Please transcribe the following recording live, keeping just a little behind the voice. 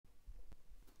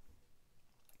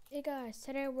Hey guys,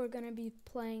 today we're gonna be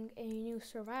playing a new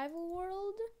survival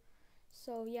world.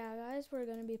 So yeah guys, we're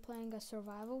gonna be playing a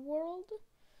survival world.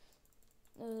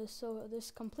 So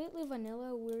this completely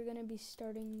vanilla. We're gonna be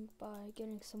starting by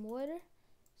getting some wood.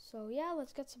 So yeah,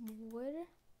 let's get some wood.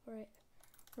 Alright,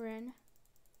 we're in.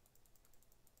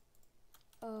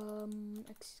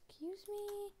 Excuse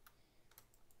me?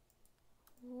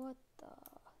 What the?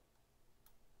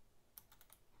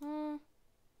 Huh?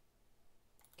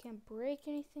 Can't break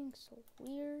anything, so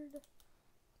weird.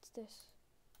 What's this?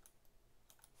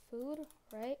 Food,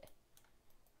 right?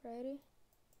 Ready?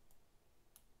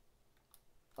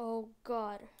 Oh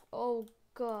god. Oh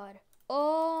god.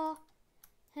 Oh,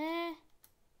 huh?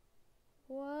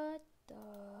 What the?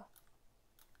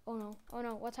 Oh no. Oh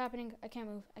no. What's happening? I can't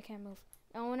move. I can't move.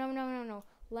 No, no, no, no, no.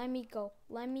 Let me go.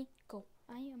 Let me go.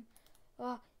 I am.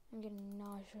 I'm getting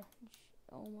nausea.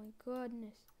 Oh my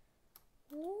goodness.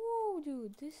 Whoa,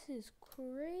 dude. This is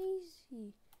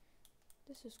crazy.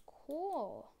 This is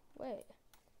cool. Wait.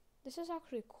 This is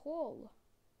actually cool.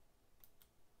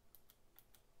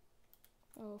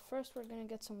 Oh, first we're gonna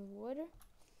get some wood.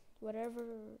 Whatever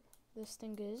this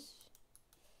thing is.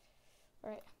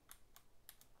 Alright.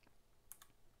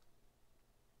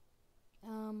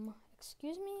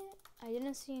 Excuse me? I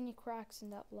didn't see any cracks in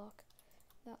that block.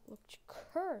 That looked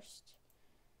cursed.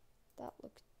 That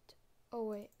looked... Oh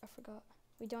wait, I forgot.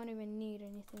 We don't even need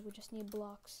anything. We just need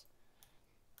blocks.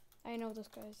 I know this,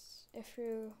 guys. If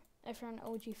you're an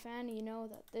OG fan, you know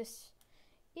that this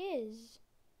is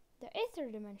the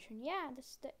Aether dimension. Yeah, this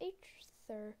is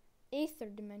the Aether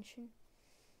dimension.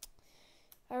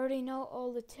 I already know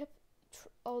all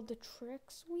the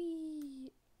tricks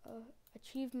we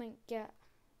achievement get.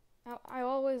 I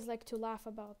always like to laugh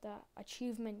about that.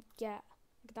 Achievement get.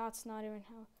 That's not even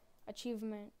how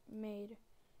achievement made.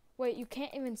 Wait, you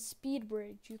can't even speed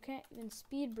bridge. You can't even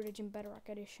speed bridge in Bedrock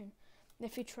Edition. And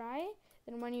if you try,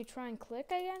 then when you try and click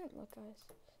again, look guys.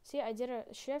 See, I did a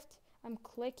shift. I'm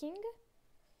clicking.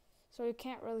 So you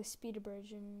can't really speed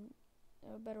bridge in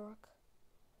Bedrock.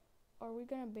 Are we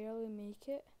gonna barely make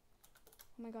it?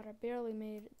 Oh my god, I barely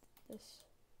made this.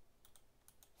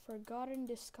 Forgotten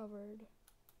discovered.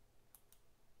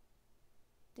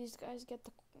 These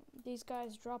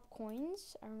guys drop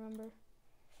coins. I remember.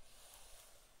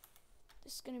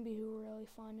 This is gonna be really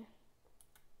fun.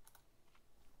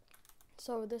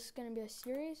 So this is gonna be a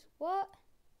series. What?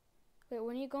 Wait,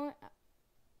 when are you going?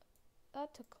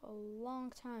 That took a long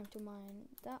time to mine.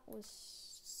 That was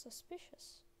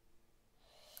suspicious.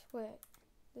 Wait,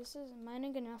 this is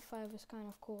mining an F5 is kind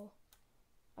of cool.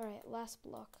 Alright, last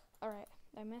block. Alright,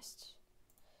 I missed.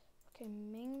 Okay,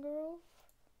 mangrove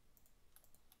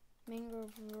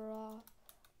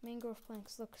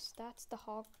planks. Look, that's the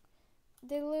hog.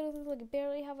 They literally like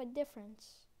barely have a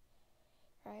difference.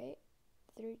 Right?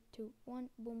 3, 2, 1,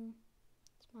 boom.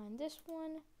 Let's mine this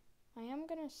one. I am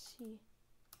gonna see.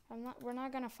 We're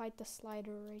not gonna fight the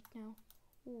slider right now.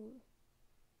 Ooh.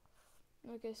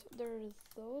 Okay, so there are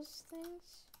those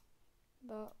things.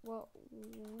 But what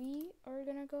we are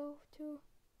gonna go to,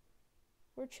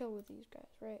 we're chill with these guys,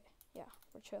 right? Yeah,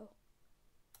 we're chill.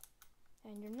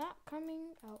 And you're not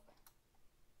coming out.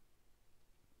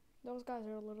 Those guys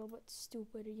are a little bit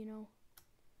stupid, you know.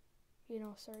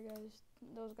 Sorry guys.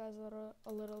 Those guys are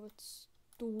a little bit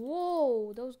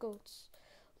whoa, those goats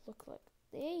look like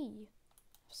they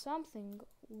have something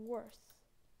worth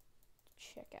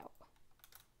to check out.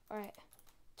 Alright,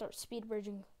 start speed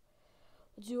bridging.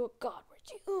 Let's do a god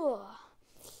bridge. Ugh.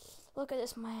 Look at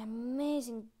this, my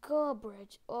amazing god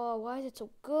bridge. Oh, why is it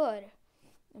so good?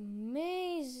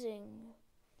 Amazing.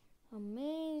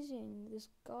 Amazing. This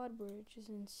god bridge is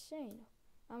insane.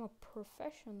 I'm a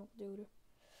professional, dude.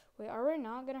 Wait, are we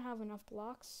not gonna have enough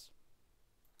blocks?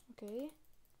 Okay.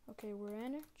 Okay, we're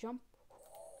in. Jump.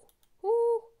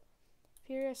 Woo!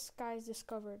 Furious skies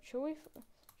discovered. Should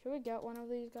we get one of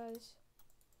these guys?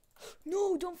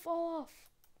 No, don't fall off.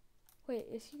 Wait,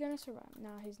 is he gonna survive?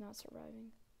 Nah, he's not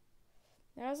surviving.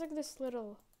 There's like this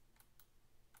little...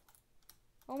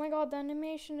 Oh my god, the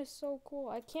animation is so cool.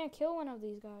 I can't kill one of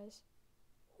these guys.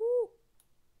 Woo!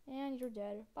 And you're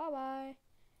dead. Bye-bye.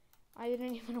 I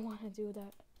didn't even want to do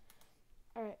that.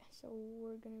 Alright, so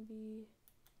we're gonna be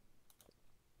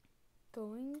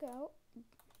going out.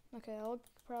 Okay, I'll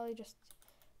probably just...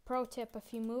 Pro tip,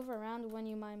 if you move around when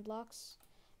you mine blocks,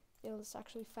 it's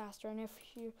actually faster. And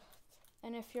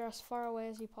if you're as far away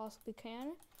as you possibly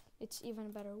can, it's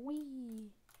even better.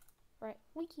 Wee! Right,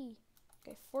 wee!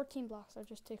 Okay, 14 blocks. I'll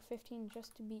just take 15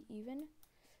 just to be even.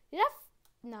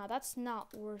 Nah, that's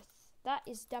not worth... That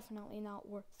is definitely not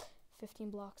worth 15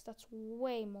 blocks. That's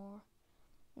way more.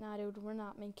 Nah, dude, we're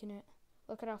not making it.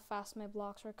 Look at how fast my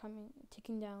blocks are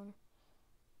ticking down.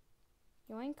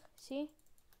 Yoink, see?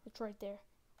 It's right there.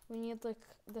 We need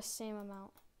like the same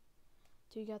amount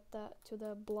to get that to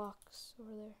the blocks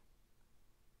over there.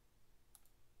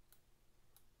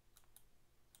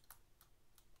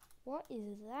 What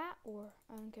is that ore?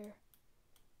 I don't care.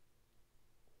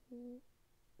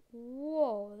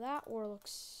 Whoa, that ore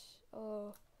looks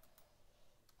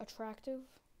attractive.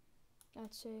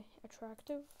 I'd say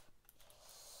attractive.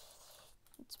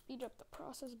 Let's speed up the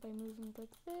process by moving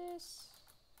like this.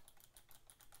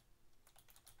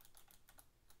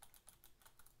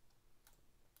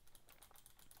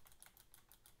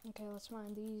 Okay, let's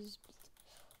mine these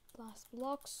blast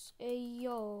blocks. Hey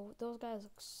yo, those guys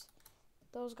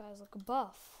look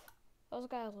buff. Those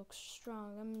guys look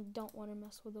strong. I don't want to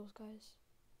mess with those guys.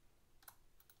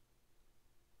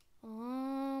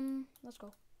 Let's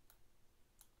go.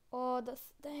 Oh, the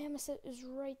amethyst is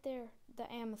right there. The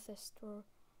amethyst, or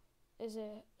is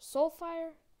it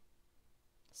sulfire?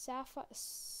 Sapphire,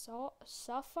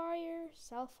 sulfire.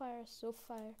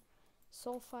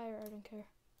 I don't care.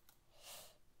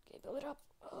 Okay, build it up.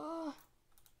 Oh,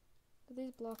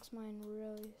 these blocks mine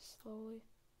really slowly.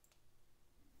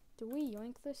 Do we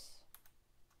yoink this?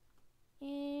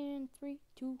 In 3,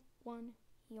 2, 1,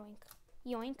 yoink,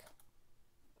 yoink.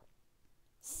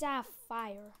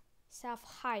 Sapphire,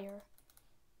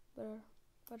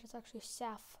 but it's actually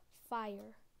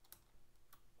sapphire.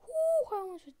 Whoo! I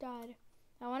almost just died.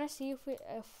 I want to see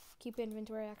if keep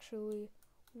inventory actually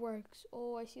works.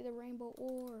 Oh, I see the rainbow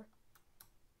ore.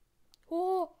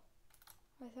 Oh!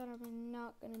 I thought I'm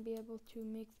not gonna be able to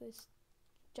make this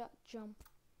jump.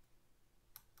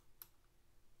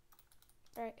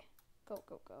 Alright, go.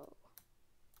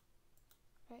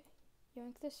 Right,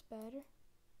 yoink this bed.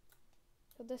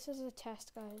 So this is a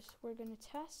test, guys. We're gonna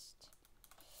test.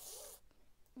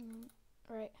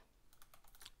 Right.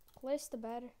 Place the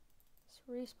bed.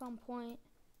 Respawn point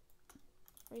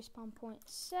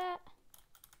set.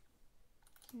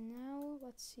 Now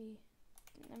let's see.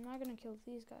 I'm not gonna kill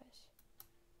these guys.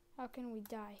 How can we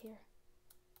die here?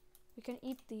 We can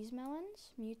eat these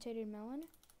melons, mutated melon.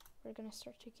 We're gonna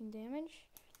start taking damage.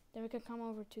 Then we can come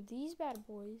over to these bad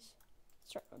boys.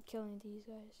 Start killing these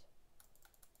guys.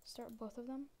 Start both of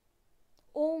them.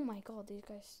 Oh my god, these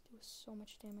guys do so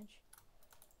much damage.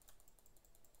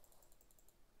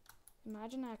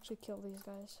 Imagine I actually kill these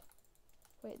guys.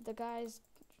 Wait,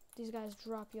 these guys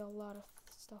drop you a lot of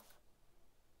stuff.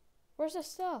 Where's the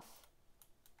stuff?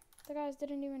 The guys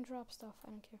didn't even drop stuff. I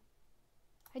don't care.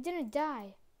 I didn't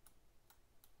die.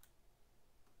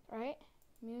 Alright,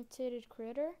 mutated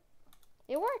critter.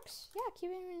 It works. Yeah,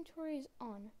 keep inventories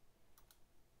on.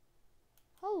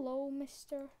 Hello,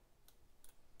 mister.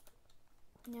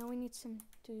 Now we need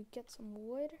to get some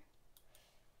wood.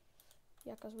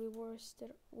 Yeah, because we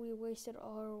wasted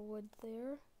all our wood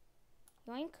there.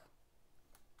 Yoink.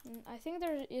 And I think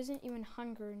there isn't even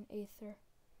hunger in Aether.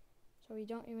 So we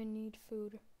don't even need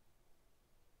food.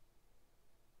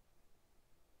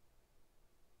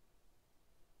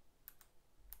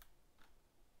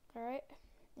 Alright,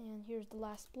 and here's the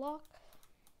last block.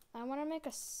 I want to make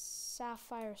a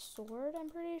sapphire sword, I'm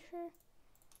pretty sure.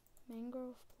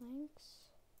 Mangrove planks.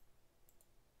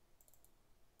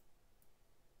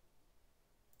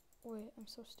 Wait, I'm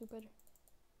so stupid.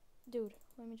 Dude,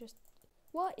 let me just...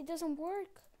 What? It doesn't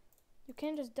work. You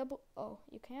can't just double... Oh,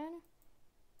 you can?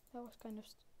 That was kind of...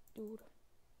 Dude.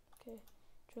 Okay,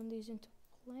 turn these into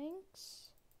planks.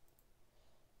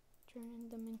 Turn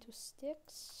them into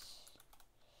sticks.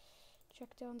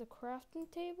 Check down the crafting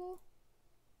table.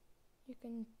 You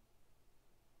can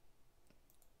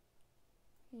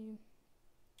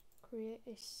create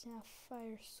a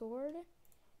sapphire sword,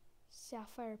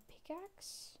 sapphire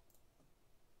pickaxe,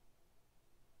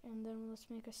 and then let's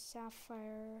make a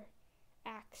sapphire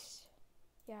axe.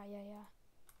 Yeah.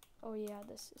 Oh yeah,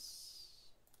 this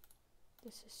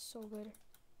is so good.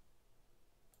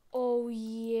 Oh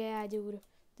yeah, dude.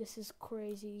 This is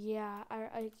crazy. Yeah,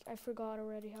 I forgot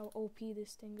already how OP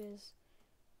this thing is.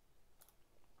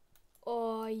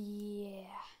 Oh yeah.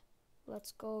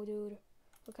 Let's go, dude.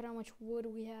 Look at how much wood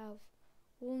we have.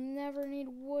 We'll never need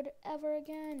wood ever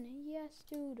again. Yes,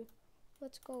 dude.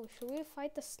 Let's go. Should we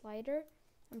fight the slider?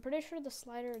 I'm pretty sure the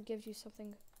slider gives you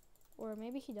something. Or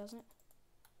maybe he doesn't.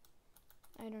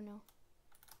 I don't know.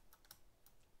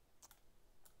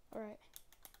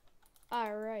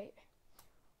 Alright.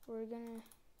 We're gonna...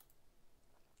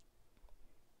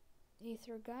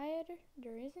 Aether guide.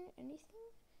 There isn't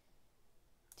anything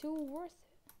too worth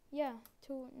it. Yeah,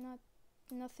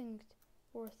 nothing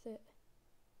worth it.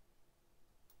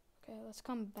 Okay, let's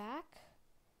come back.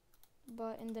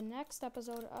 But in the next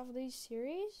episode of this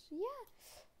series, yeah,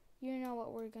 you know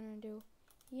what we're gonna do.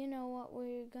 You know what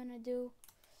we're gonna do.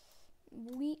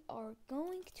 We are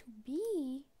going to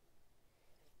be...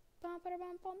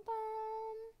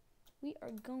 We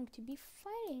are going to be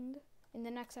fighting... In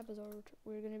the next episode,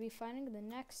 we're gonna be fighting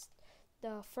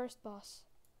the first boss.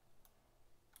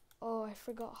 Oh, I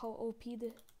forgot how OP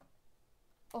the...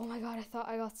 Oh my god, I thought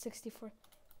I got 64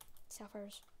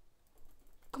 sapphires.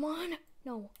 Come on!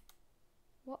 No.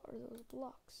 What are those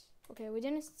blocks? Okay, we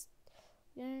didn't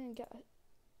get...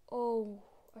 Oh,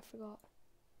 I forgot.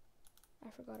 I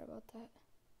forgot about that.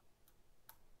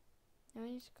 Now I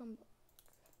need to come back.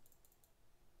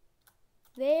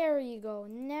 There you go.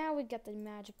 Now we get the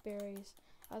magic berries.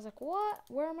 I was like, what?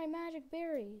 Where are my magic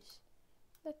berries?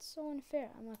 That's so unfair.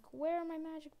 I'm like, where are my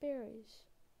magic berries?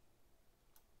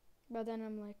 But then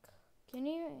I'm like, can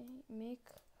you make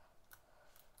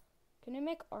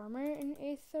armor in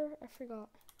Aether? I forgot.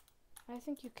 I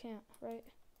think you can't, right?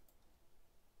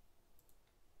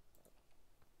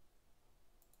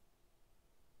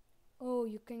 Oh,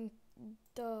 you can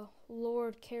the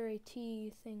Lord carry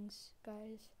tea things,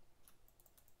 guys.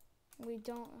 We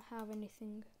don't have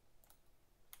anything.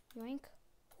 Yoink.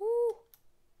 Woo!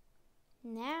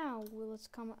 Now let's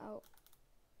come out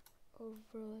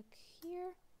over like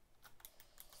here.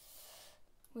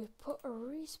 We put a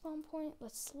respawn point.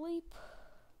 Let's sleep.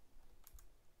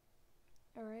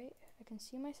 Alright, I can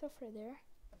see myself right there.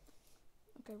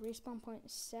 Okay, respawn point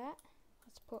is set.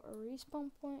 Let's put a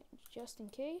respawn point just in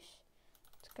case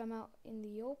to come out in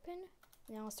the open.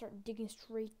 Now I'll start digging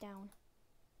straight down.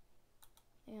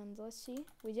 And let's see.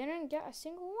 We didn't get a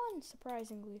single one,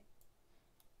 surprisingly.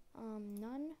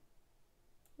 None.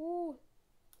 Ooh.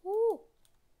 Ooh.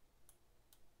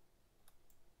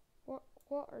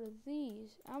 What are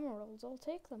these? Emeralds. I'll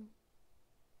take them.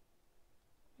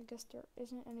 I guess there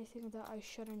isn't anything that I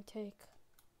shouldn't take.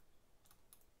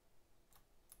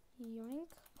 Yoink.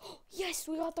 Yes,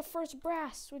 we got the first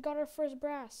brass. We got our first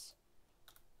brass.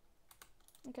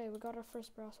 Okay, we got our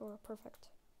first brass ore. Perfect.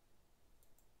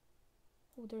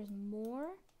 Oh, there's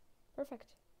more?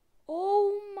 Perfect.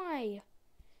 Oh my!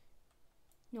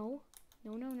 No.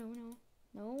 No, no, no, no.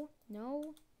 No,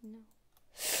 no, no.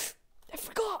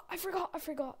 I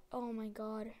forgot. Oh my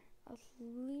god. At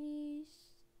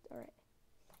least... Alright.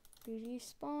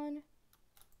 Respawn.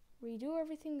 Redo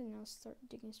everything and now start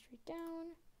digging straight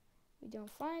down. We don't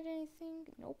find anything.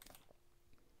 Nope.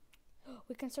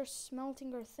 We can start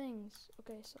smelting our things.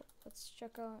 Okay, so let's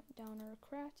check out down our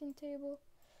crafting table.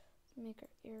 Make our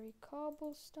airy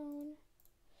cobblestone.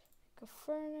 Make a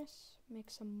furnace. Make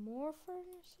some more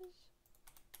furnaces,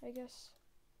 I guess.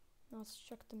 Now let's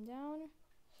check them down.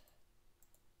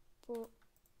 Put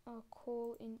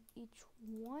coal in each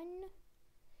one.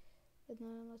 And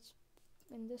then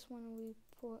in this one we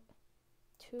put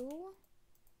 2.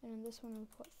 And in this one we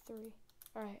put 3.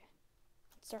 Alright,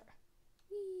 let's start.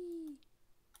 Whee!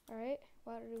 Alright,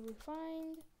 what did we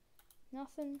find?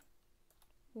 Nothing.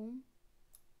 Boom.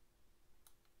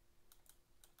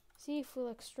 See if we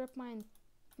like strip mine.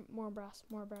 More brass.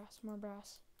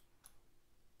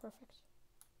 Perfect.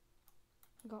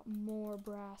 We got more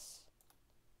brass.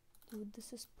 Dude,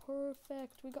 this is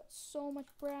perfect. We got so much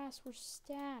brass. We're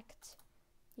stacked.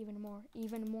 Even more.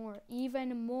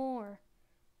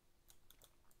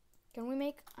 Can we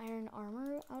make iron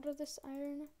armor out of this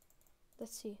iron?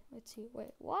 Let's see.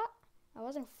 Wait, what? I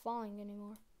wasn't falling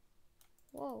anymore.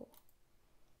 Whoa.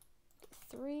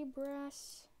 3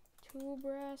 brass. 2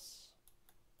 brass.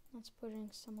 Let's put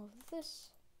in some of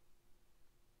this.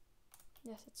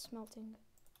 Yes, it's smelting.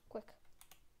 Quick.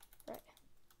 Right.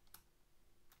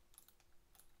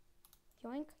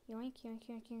 Yoink, yoink, yoink,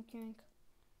 yoink, yoink, yoink.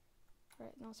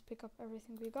 Right, now let's pick up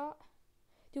everything we got.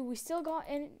 Dude, we still got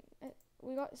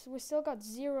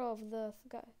 0 of the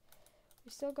guy.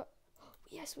 We still got...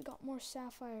 Yes, we got more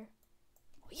sapphire.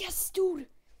 Yes, dude!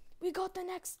 We got the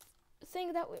next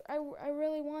thing that I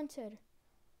really wanted.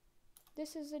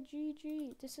 This is a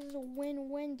GG. This is a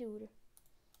win-win, dude.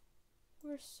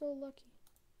 We're so lucky.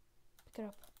 Pick it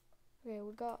up. Okay,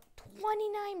 we got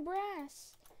 29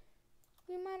 brass.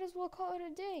 We might as well call it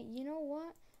a day. You know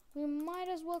what? We might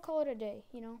as well call it a day,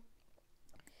 you know.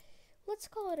 Let's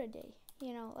call it a day.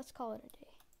 You know, let's call it a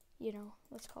day. You know,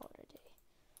 let's call it a day.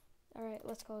 Alright,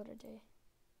 let's call it a day.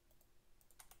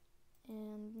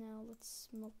 And now let's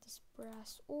smelt this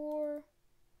brass ore.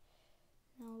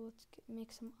 Now let's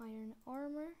make some iron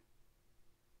armor.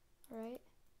 Alright.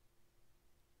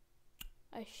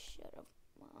 I should have.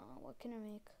 What can I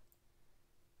make?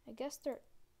 I guess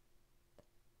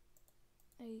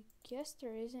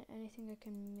there isn't anything I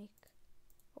can make.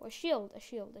 Oh, a shield.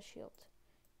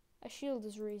 A shield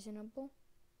is reasonable.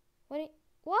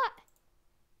 What?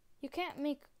 You can't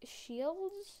make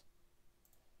shields?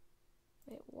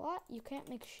 Wait, what? You can't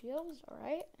make shields?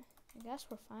 Alright. I guess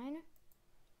we're fine.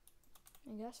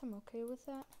 I guess I'm okay with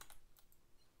that.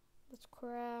 Let's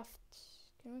craft...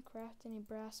 Can we craft any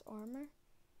brass armor?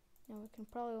 No, we can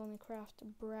probably only craft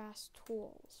brass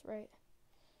tools, right?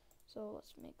 So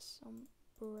let's make some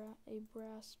a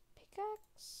brass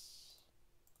pickaxe.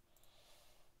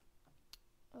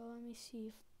 Let me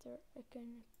see if I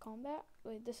can combat.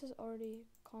 Wait, this is already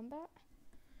combat.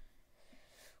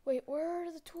 Wait, where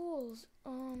are the tools?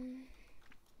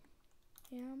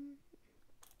 Yeah.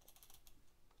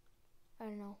 I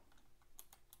don't know.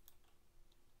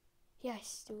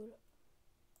 Yes, dude.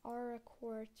 Aura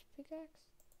quartz pickaxe.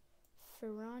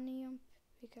 Ferronium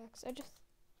pickaxe. How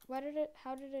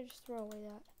did I just throw away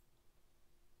that?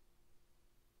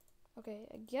 Okay,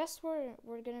 I guess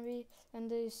we're gonna be, in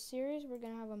this series, we're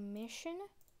gonna have a mission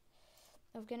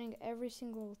of getting every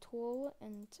single tool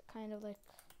and kind of like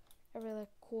every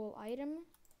like cool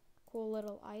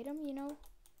little item, you know?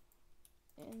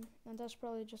 And that's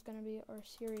probably just gonna be our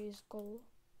series goal,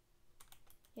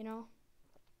 you know?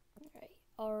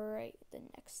 Alright, the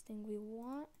next thing we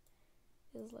want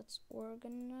is, let's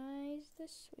organize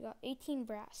this. We got 18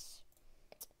 brass.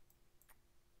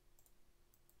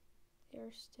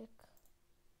 Air stick.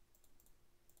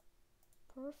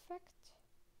 Perfect.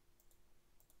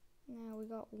 Now we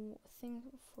got a thing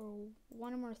for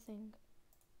one more thing.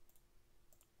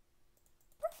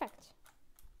 Perfect.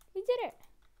 We did it.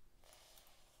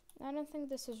 I don't think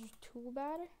this is too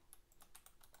bad.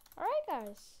 Alright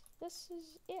guys, this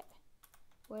is it.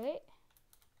 Wait.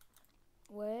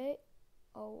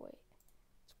 Oh wait.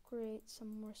 Let's create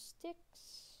some more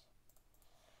sticks.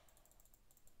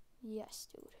 Yes,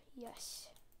 dude. Yes.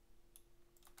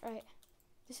 Alright.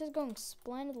 This is going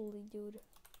splendidly, dude.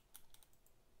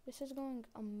 This is going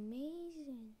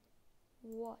amazing.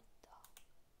 What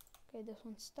the? Okay, this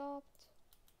one stopped.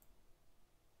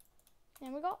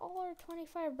 And we got all our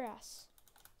 25 brass.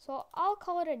 So I'll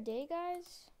call it a day,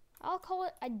 guys. I'll call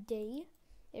it a day.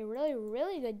 A really,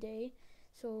 really good day.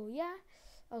 So yeah,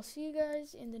 I'll see you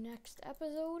guys in the next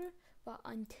episode. But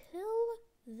until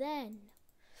then,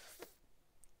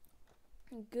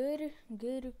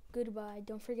 goodbye.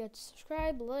 Don't forget to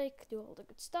subscribe, like, do all the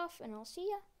good stuff, and I'll see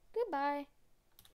ya. Goodbye.